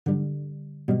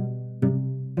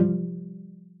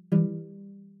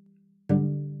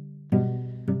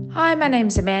Hi, my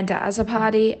name's Amanda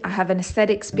Azzopardi. I have an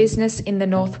aesthetics business in the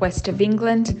northwest of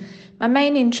England. My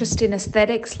main interest in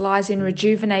aesthetics lies in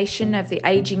rejuvenation of the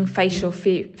ageing facial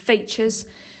features.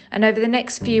 And over the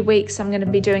next few weeks, I'm going to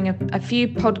be doing a few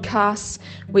podcasts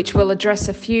which will address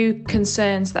a few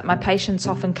concerns that my patients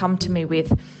often come to me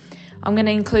with. I'm going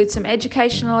to include some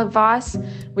educational advice,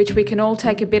 which we can all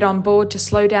take a bit on board to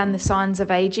slow down the signs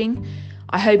of ageing.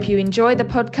 I hope you enjoy the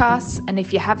podcasts, and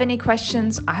if you have any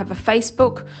questions, I have a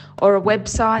Facebook or a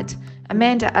website,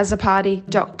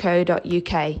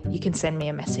 amandaazzopardi.co.uk. You can send me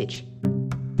a message.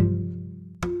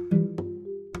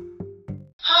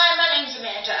 Hi, my name's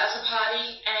Amanda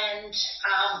Azzopardi, and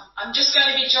I'm just going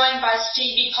to be joined by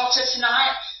Stevie Potter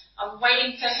tonight. I'm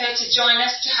waiting for her to join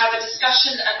us to have a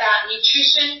discussion about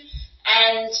nutrition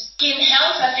and skin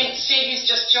health. I think Stevie's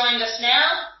just joined us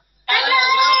now.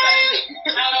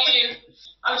 Hello! How are you?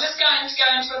 I was just going to go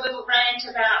into a little rant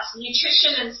about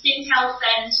nutrition and skin health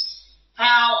and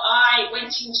how I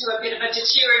went into a bit of a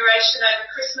deterioration over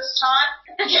Christmas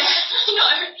time. Yeah, I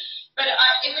know. But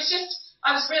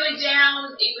I was really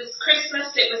down. It was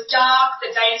Christmas. It was dark. The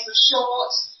days were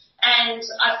short. And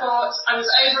I thought I was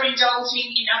overindulging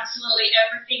in absolutely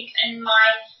everything. And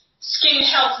my skin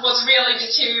health was really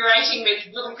deteriorating with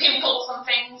little pimples and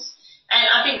things. And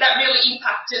I think that really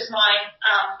impacted my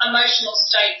emotional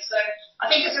state. So I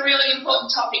think it's a really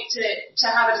important topic to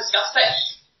have a discuss. But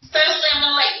firstly, I'm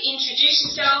going to let you introduce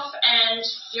yourself and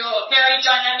your very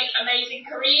dynamic, amazing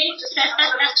career. Just have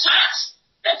a little chat.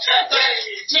 So,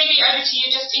 Stevie, over to you.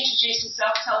 Just introduce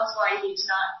yourself. Tell us why you're here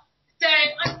tonight. So,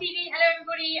 I'm Stevie. Hello,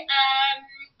 everybody.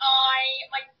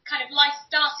 My kind of life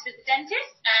started as a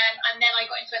dentist, and then I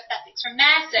got into aesthetics from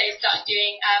there. So, started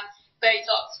doing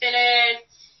Botox fillers,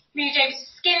 moved over to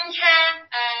skincare.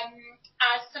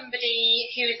 As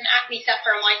somebody who is an acne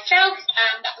sufferer myself,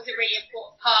 that was a really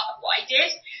important part of what I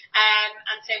did,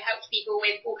 and so helped people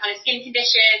with all kinds of skin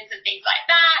conditions and things like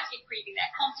that, improving their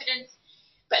confidence.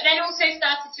 But then also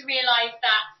started to realise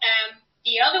that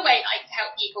the other way that I can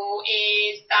help people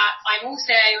is that I'm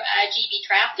also a GB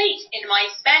triathlete in my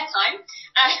spare time,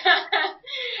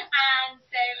 and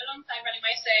so alongside running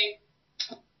my show,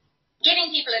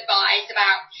 giving people advice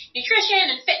about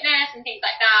nutrition and fitness and things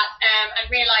like that, and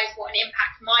realised what an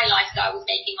impact my lifestyle was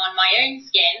making on my own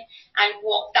skin and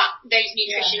what those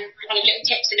nutrition kind of little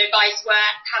tips and advice were,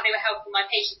 how they were helping my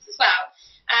patients as well.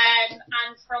 And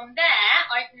from there,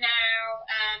 I've now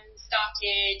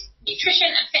started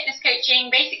nutrition and fitness coaching,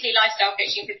 basically lifestyle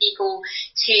coaching for people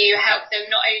to help them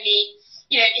not only,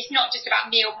 it's not just about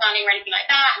meal planning or anything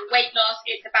like that and weight loss,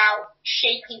 it's about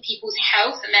shaping people's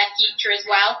health and their future as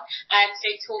well. So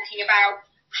talking about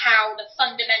how the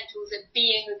fundamentals of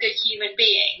being a good human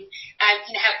being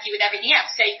can help you with everything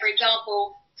else. So, for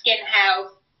example, skin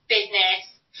health, business,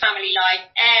 family life,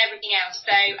 everything else.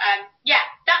 So,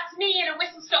 that's me in a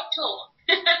whistle-stop tour.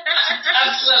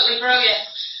 Absolutely brilliant.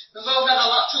 We've all got a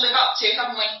lot to live up to,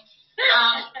 haven't we?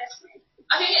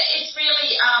 I think it's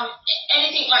really,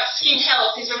 anything like skin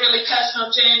health is a really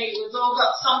personal journey. We've all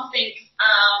got something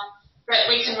that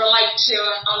we can relate to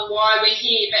on why we're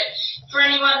here. But for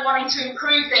anyone wanting to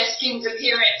improve their skin's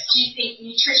appearance, do you think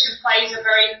nutrition plays a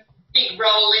very big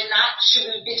role in that?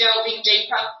 Should we be delving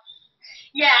deeper?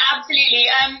 Yeah, absolutely.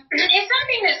 It's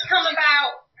something that's come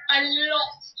about a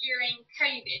lot during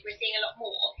COVID. We're seeing a lot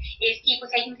more, is people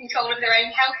taking control of their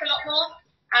own health a lot more.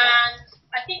 And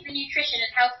I think the nutrition and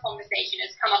health conversation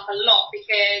has come up a lot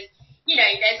because,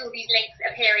 there's all these links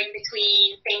appearing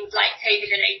between things like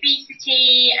COVID and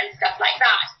obesity and stuff like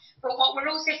that. But what we're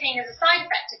also seeing as a side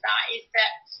effect of that is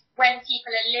that when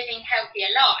people are living healthier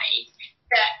lives,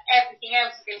 that everything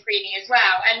else is improving as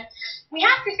well. And we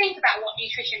have to think about what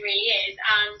nutrition really is.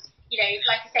 And,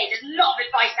 like I say, there's a lot of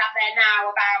advice out there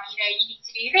now about, you need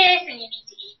to do this and you need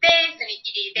to eat this, and if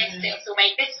you do this, this will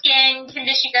make this skin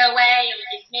condition go away, and if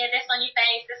you smear this on your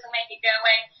face, this will make it go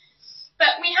away.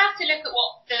 But we have to look at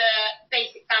what the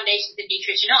basic foundations of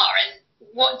nutrition are, and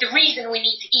what the reason we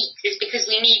need to eat is because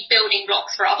we need building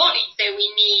blocks for our body. So we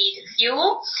need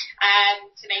fuel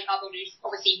to make our bodies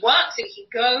obviously work so we can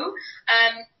go.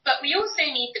 But we also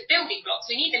need the building blocks.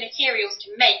 We need the materials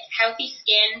to make healthy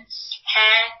skin,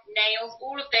 hair, nails,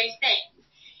 all of those things.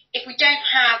 If we don't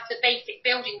have the basic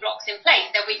building blocks in place,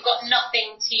 then we've got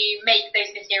nothing to make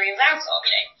those materials out of.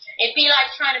 It'd be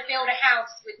like trying to build a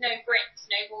house with no bricks,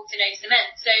 no mortar, no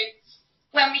cement. So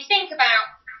when we think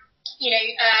about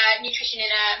nutrition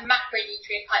in a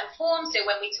macronutrient kind of form, so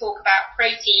when we talk about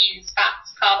proteins,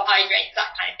 fats, carbohydrates,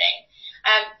 that kind of thing,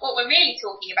 what we're really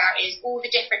talking about is all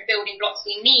the different building blocks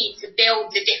we need to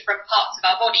build the different parts of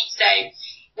our body. So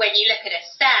when you look at a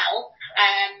cell,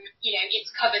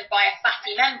 it's covered by a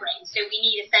fatty membrane. So we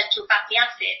need essential fatty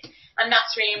acids. And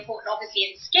that's really important, obviously,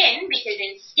 in skin, because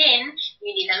in skin,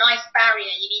 you need a nice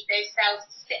barrier. You need those cells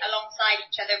to sit alongside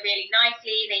each other really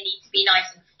nicely. They need to be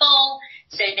nice and full.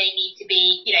 So they need to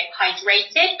be,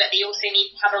 hydrated, but they also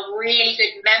need to have a really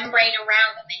good membrane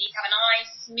around them. They need to have a nice,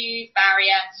 smooth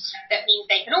barrier. That means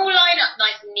they can all line up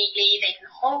nice and neatly. They can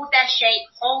hold their shape,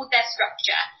 hold their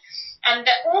structure. And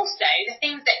that also the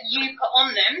things that you put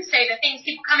on them, so the things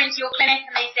people come into your clinic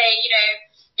and they say,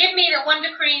 give me the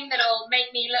wonder cream that'll make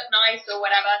me look nice or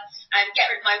whatever and get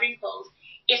rid of my wrinkles.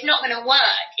 It's not going to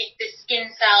work if the skin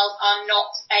cells are not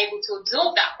able to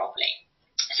absorb that properly.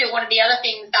 So one of the other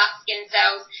things that skin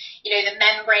cells, the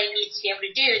membrane needs to be able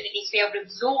to do is it needs to be able to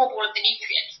absorb all of the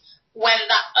nutrients, whether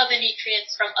that's other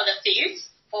nutrients from other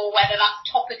foods or whether that's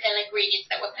topical ingredients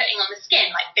that we're putting on the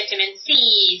skin, like vitamin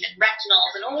C's and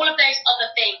retinols and all of those other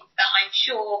things that I'm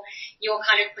sure you're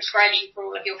kind of prescribing for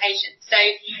all of your patients. So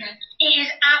it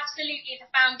is absolutely the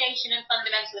foundation and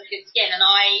fundamental of good skin. And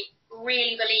I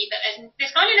really believe that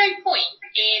there's kind of no point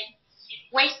in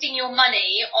wasting your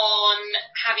money on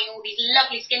having all these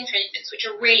lovely skin treatments, which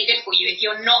are really good for you, if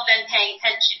you're not then paying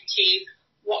attention to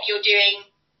what you're doing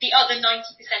the other 90%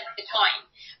 of the time.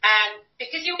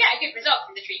 Because you'll get a good result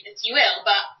from the treatments, you will,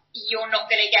 but you're not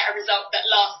going to get a result that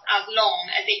lasts as long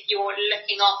as if you're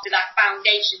looking after that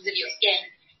foundations of your skin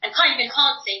and kind of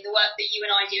enhancing the work that you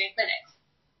and I do in clinics.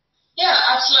 Yeah,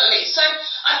 absolutely. So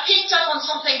I picked up on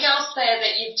something else there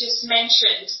that you've just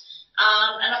mentioned,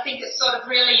 and I think it's sort of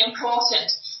really important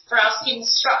for our skin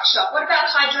structure. What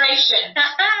about hydration?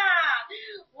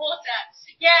 Water.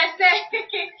 Yeah, so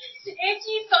if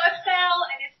you've got a cell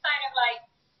and it's kind of like,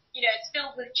 it's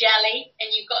filled with jelly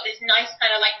and you've got this nice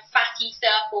kind of like fatty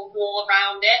circle wall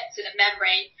around it, so the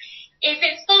membrane. If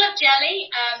it's full of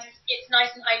jelly, it's nice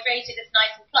and hydrated, it's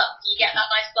nice and plump. You get that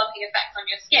nice plumping effect on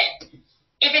your skin.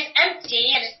 If it's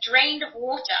empty and it's drained of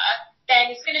water,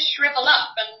 then it's going to shrivel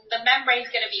up and the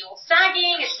membrane's going to be all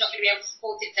sagging, it's not going to be able to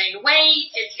support its own weight,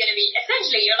 it's going to be,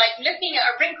 essentially, you're like looking at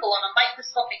a wrinkle on a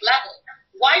microscopic level.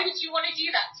 Why would you want to do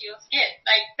that to your skin?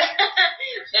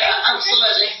 Yeah,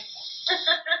 absolutely.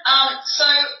 So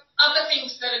other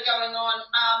things that are going on,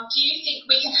 do you think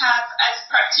we can have, as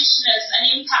practitioners, an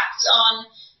impact on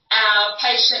our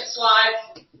patients'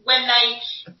 lives when they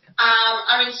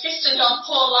are insistent on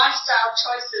poor lifestyle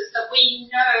choices that we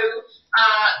know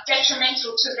are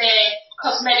detrimental to their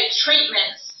cosmetic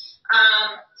treatments?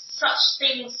 Such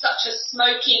things such as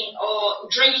smoking or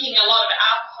drinking a lot of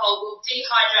alcohol will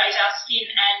dehydrate our skin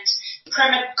and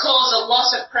cause a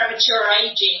lot of premature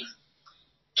aging.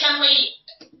 Can we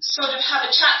sort of have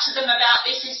a chat to them about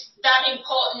this? Is that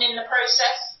important in the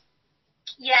process?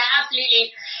 Yeah, absolutely.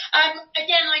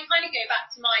 Again, I kind of go back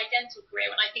to my dental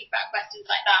career when I think about questions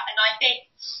like that. And I think,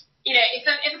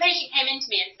 if a patient came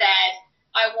into me and said,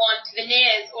 I want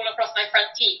veneers all across my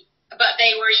front teeth, but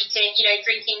they were eating,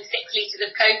 drinking 6 litres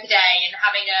of Coke a day and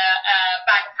having a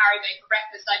bag of Haribo for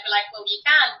breakfast, I'd be like, well, you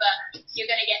can, but you're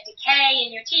going to get decay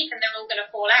in your teeth and they're all going to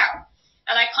fall out.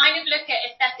 And I kind of look at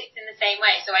aesthetics in the same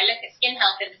way. So I look at skin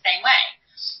health in the same way.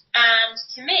 And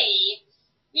to me,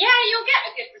 yeah, you'll get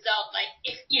a good result. Like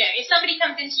if somebody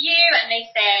comes into you and they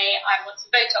say, I want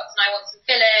some Botox and I want some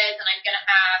fillers and I'm going to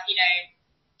have,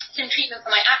 some treatment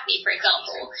for my acne, for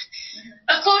example,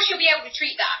 of course you'll be able to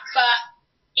treat that. But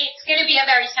it's going to be a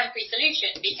very temporary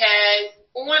solution because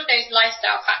all of those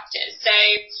lifestyle factors, so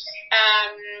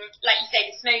like you say,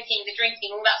 the smoking, the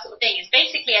drinking, all that sort of thing, is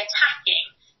basically attacking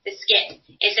the skin.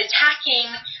 It's attacking,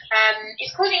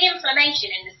 it's causing inflammation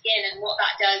in the skin, and what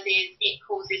that does is it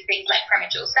causes things like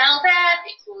premature cell death,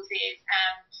 it causes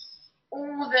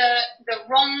all the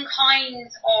wrong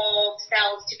kinds of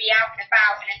cells to be out and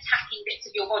about and attacking bits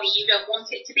of your body you don't want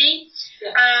it to be.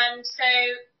 Yeah. And so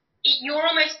you're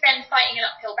almost then fighting an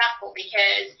uphill battle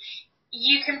because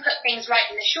you can put things right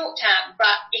in the short term,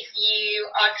 but if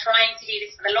you are trying to do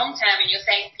this for the long term and you're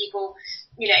saying to people,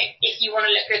 if you want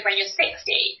to look good when you're 60,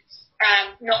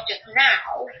 not just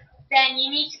now, then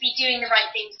you need to be doing the right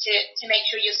things to make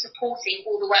sure you're supporting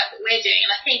all the work that we're doing.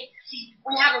 And I think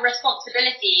we have a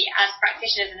responsibility as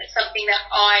practitioners, and it's something that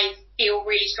I feel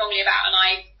really strongly about, and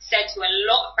I've said to a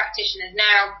lot of practitioners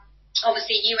now.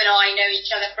 Obviously, you and I know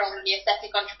each other from the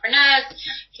Aesthetic Entrepreneurs,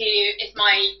 who is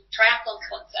my triathlon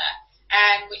sponsor,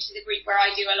 which is a group where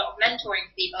I do a lot of mentoring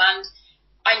for people. And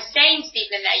I'm saying to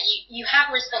people in there, you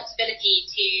have a responsibility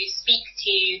to speak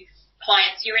to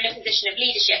clients. You're in a position of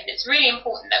leadership, and it's really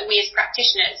important that we as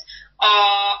practitioners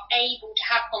are able to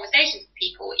have conversations with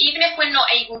people, even if we're not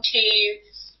able to,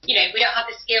 we don't have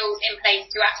the skills in place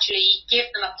to actually give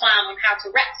them a plan on how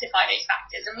to rectify those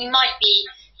factors. And we might be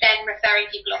then referring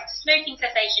people off to smoking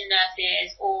cessation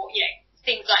nurses or,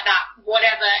 things like that,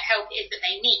 whatever help it is that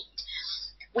they need.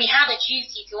 We have a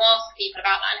duty to ask people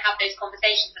about that and have those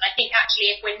conversations. And I think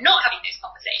actually if we're not having those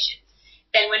conversations,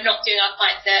 then we're not doing our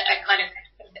clients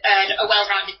a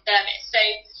well-rounded service. So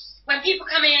when people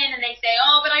come in and they say,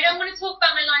 oh, but I don't want to talk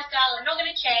about my lifestyle, I'm not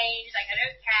going to change, I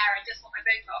don't care, I just want my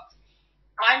Botox.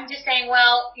 I'm just saying,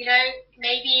 well,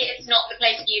 maybe it's not the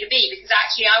place for you to be, because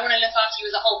actually I want to look after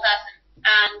you as a whole person.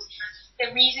 And the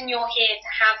reason you're here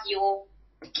to have your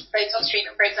Botox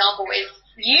treatment, for example, is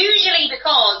usually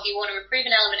because you want to improve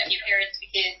an element of your appearance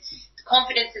because the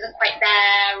confidence isn't quite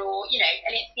there, or,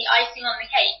 and it's the icing on the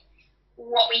cake.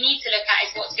 What we need to look at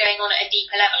is what's going on at a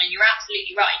deeper level, and you're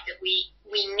absolutely right that we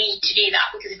need to do that,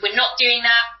 because if we're not doing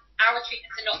that, our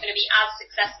treatments are not going to be as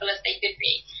successful as they could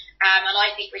be. And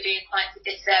I think we're doing clients a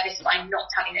disservice by not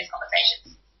having those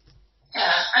conversations.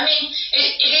 Yeah, I mean,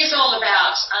 it is all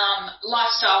about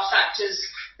lifestyle factors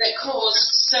that cause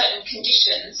certain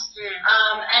conditions,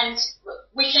 and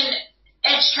we can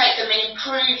educate them and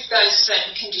improve those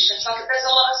certain conditions. Like there's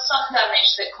a lot of sun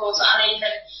damage that cause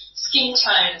uneven skin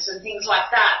tones and things like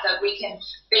that we can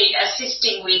be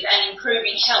assisting with and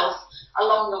improving health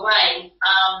along the way.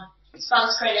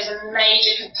 Sunscreen is a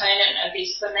major component of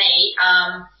this for me,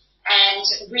 and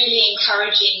really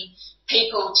encouraging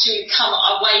people to come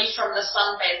away from the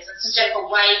sunbeds and step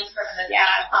away from the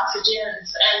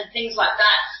pathogens and things like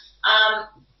that.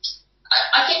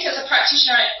 I think as a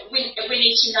practitioner, we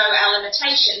need to know our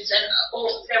limitations, and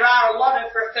there are a lot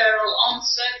of referral on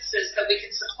services that we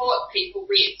can support people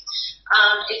with.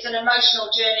 It's an emotional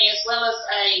journey as well as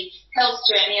a health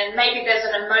journey, and maybe there's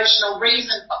an emotional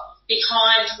reason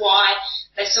behind why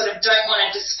they sort of don't want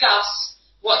to discuss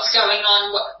what's going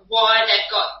on, why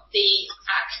they've got the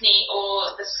acne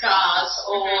or the scars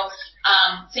or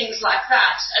things like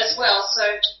that as well. So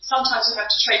sometimes we have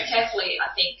to tread carefully,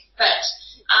 I think. But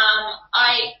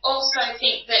I also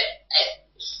think that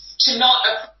to not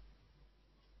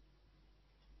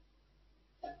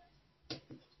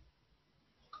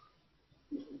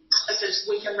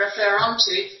we can refer on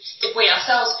to if we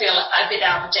ourselves feel a bit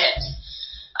out of depth.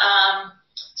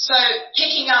 So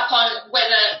picking up on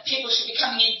whether people should be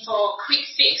coming in for quick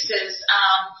fixes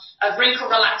of wrinkle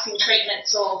relaxing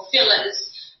treatments or fillers,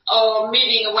 or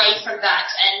moving away from that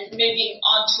and moving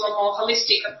on to a more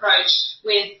holistic approach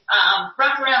with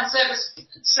wraparound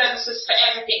services for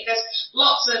everything. There's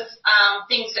lots of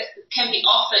things that can be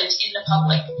offered in the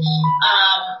public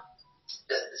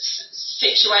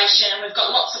situation, and we've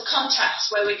got lots of contacts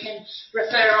where we can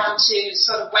refer on to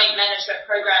sort of weight management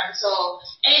programs or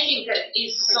anything that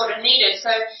is sort of needed. So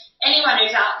anyone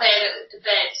who's out there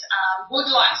that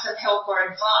would like some help or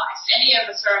advice, any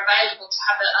of us are available to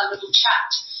have a little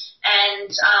chat. And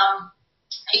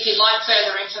if you'd like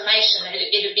further information,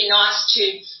 it'd be nice to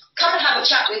come and have a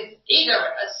chat with either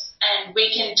of us, and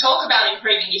we can talk about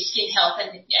improving your skin health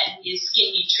and your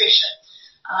skin nutrition.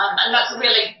 And that's a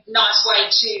really nice way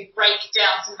to break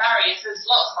down some barriers. There's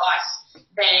lots of ice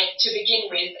there to begin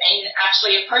with in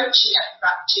actually approaching a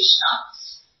practitioner.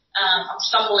 I'm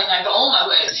stumbling over all my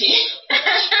words here.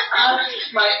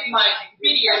 My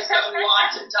video's going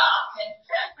white and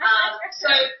dark.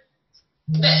 So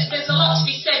there's a lot to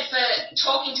be said for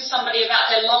talking to somebody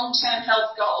about their long-term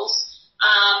health goals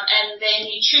and their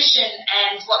nutrition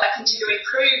and what they can do to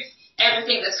improve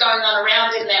everything that's going on around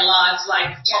in their lives,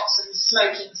 like toxins,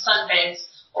 smoking, sunbeds,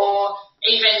 or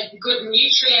even good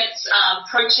nutrients,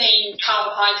 protein,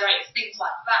 carbohydrates, things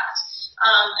like that.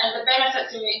 And the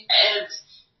benefits of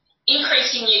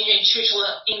increasing your nutritional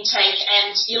intake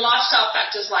and your lifestyle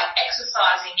factors like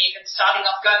exercising, even starting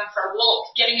off going for a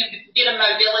walk, getting a bit of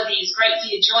mobility is great for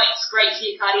your joints, great for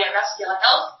your cardiovascular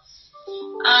health.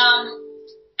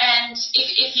 And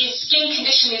if your skin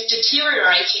condition is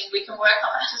deteriorating, we can work on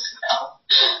that as well.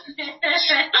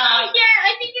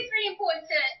 I think it's really important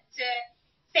to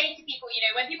say to people,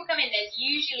 when people come in, there's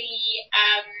usually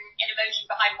an emotion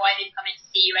behind why they've come in to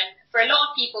see you. And for a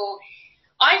lot of people,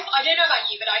 I don't know about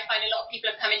you, but I find a lot of people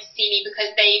have come in to see me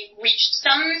because they've reached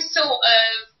some sort of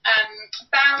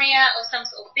barrier or some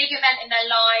sort of big event in their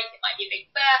life. It might be a big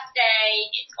birthday.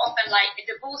 It's often like a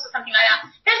divorce or something like that.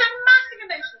 There's a massive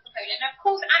emotional component. And of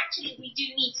course, actually, we do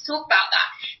need to talk about that,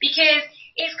 because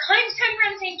it's kind of turning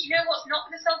around and saying, do you know what's not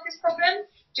going to solve this problem?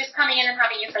 Just coming in and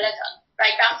having your filler done.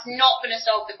 Like, that's not going to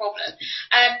solve the problem.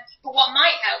 But what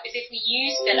might help is if we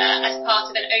use filler as part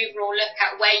of an overall look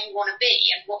at where you want to be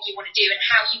and what you want to do and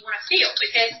how you want to feel,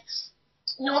 because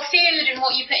your food and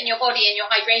what you put in your body and your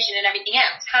hydration and everything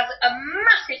else has a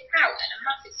massive power and a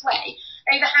massive sway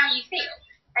over how you feel.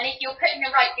 And if you're putting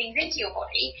the right things into your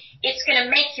body, it's going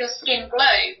to make your skin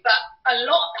glow. But a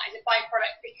lot of that is a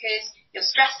byproduct because your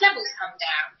stress levels come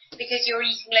down, because you're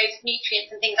eating loads of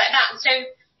nutrients and things like that. And so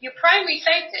your primary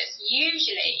focus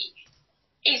usually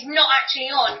is not actually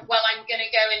on, well, I'm going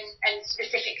to go and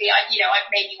specifically, I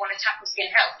maybe want to tackle skin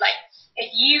health. Like,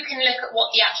 if you can look at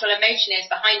what the actual emotion is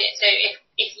behind it. So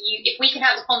if we can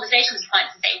have a conversation with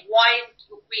clients and say, why is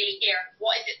it really here?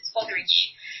 What is it that's bothering you?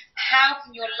 How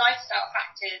can your lifestyle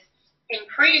factors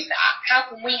improve that? How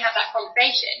can we have that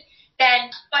conversation?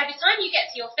 Then by the time you get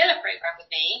to your filler program with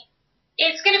me,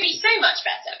 it's going to be so much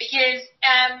better because,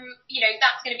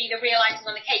 that's going to be the real icing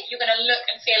on the cake. You're going to look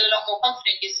and feel a lot more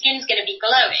confident. Your skin's going to be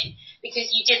glowing because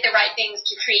you did the right things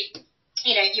to treat,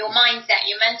 your mindset,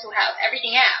 your mental health,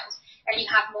 everything else. And you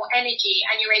have more energy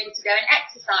and you're able to go and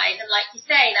exercise. And like you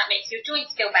say, that makes your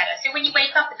joints feel better. So when you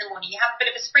wake up in the morning, you have a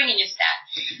bit of a spring in your step.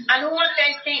 And all of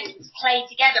those things play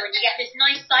together and you get this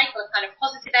nice cycle of kind of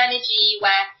positive energy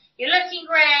where you're looking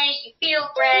great, you feel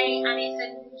great, and it's a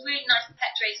really nice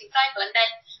perpetuating cycle. And then,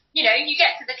 you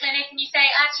get to the clinic and you say,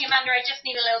 actually, Amanda, I just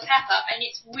need a little pep up. And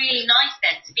it's really nice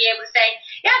then to be able to say,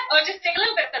 yeah, I'll just take a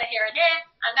little bit of filler here and there.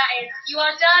 And that is, you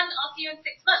are done. I'll see you in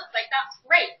 6 months. Like, that's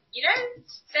great,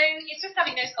 So it's just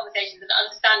having those conversations and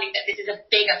understanding that this is a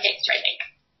bigger picture, I think.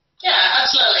 Yeah,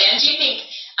 absolutely. And do you think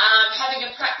having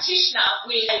a practitioner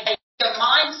with a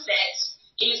mindset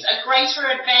is a greater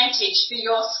advantage for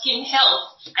your skin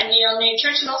health and your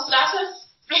nutritional status?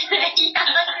 Yeah,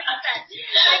 100%.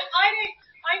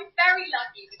 I'm very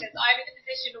lucky because I'm in a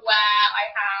position where I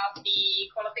have the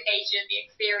qualification, the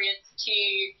experience to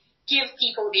give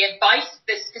people the advice,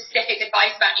 the specific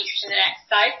advice about nutrition and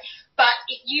exercise. But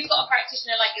if you've got a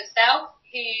practitioner like yourself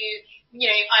who,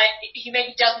 who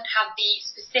maybe doesn't have the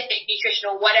specific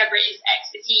nutritional, whatever it is,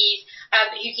 expertise,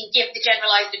 but who can give the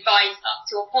generalized advice up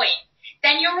to a point,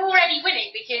 then you're already winning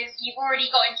because you've already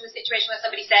got into a situation where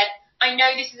somebody said, I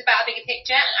know this is about a bigger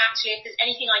picture, and actually if there's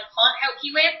anything I can't help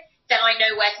you with, then I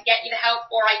know where to get you the help,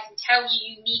 or I can tell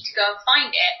you need to go and find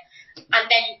it, and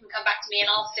then you can come back to me and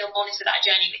I'll still monitor that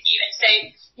journey with you. And so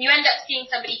you end up seeing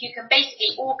somebody who can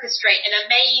basically orchestrate an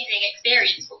amazing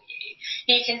experience for you,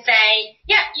 who can say,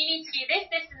 yeah, you need to do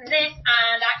this, this, and this,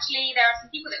 and actually there are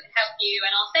some people that can help you,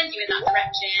 and I'll send you in that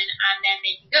direction, and then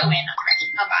they can go in that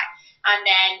direction, come back. And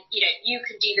then, you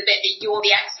can do the bit that you're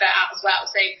the expert at as well.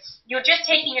 So you're just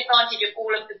taking advantage of all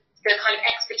of the kind of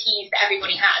expertise that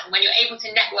everybody has. And when you're able to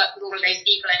network with all of those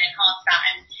people and enhance that,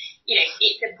 and,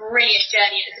 it's a brilliant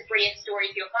journey and it's a brilliant story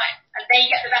for your clients. And they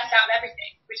get the best out of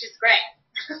everything, which is great.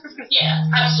 Yeah,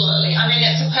 absolutely. I mean,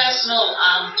 it's a personal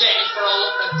journey for all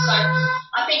of them. So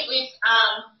I think we've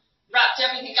wrapped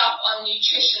everything up on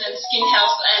nutrition and skin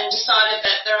health and decided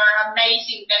that there are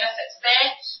amazing benefits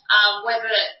there,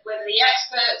 whether the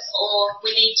experts or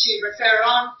we need to refer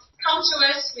on. Come to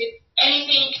us with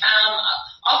anything.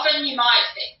 Often it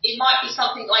might be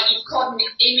something like you've caught an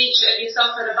image of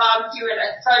yourself at a barbecue and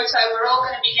a photo. We're all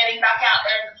going to be getting back out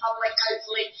there in the public,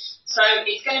 hopefully. So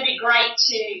it's going to be great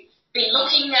to be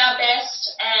looking our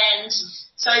best. And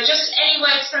so just any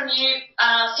words from you,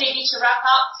 Phoebe, to wrap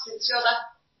up, since you're the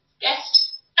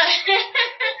guest. Thank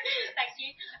you.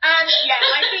 I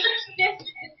think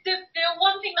the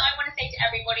one thing that I want to say to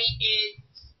everybody is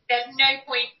there's no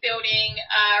point building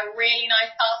a really nice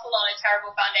castle on a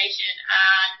terrible foundation,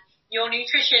 and your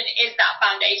nutrition is that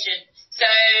foundation. So,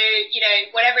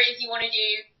 whatever it is you want to do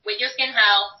with your skin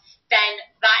health, then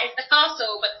that is the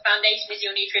castle, but the foundation is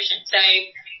your nutrition. So,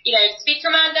 speak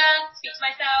to Amanda, speak to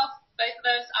myself, both of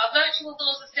us. Our virtual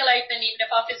doors are still open, even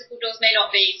if our physical doors may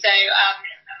not be. So,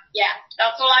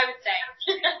 that's all I would say.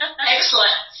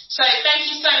 Excellent. So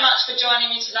thank you so much for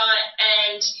joining me tonight,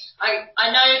 and I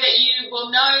know that you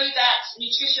will know that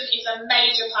nutrition is a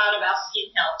major part of our skin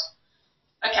health.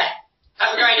 Okay.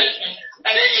 Have a great evening.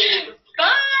 Thank you.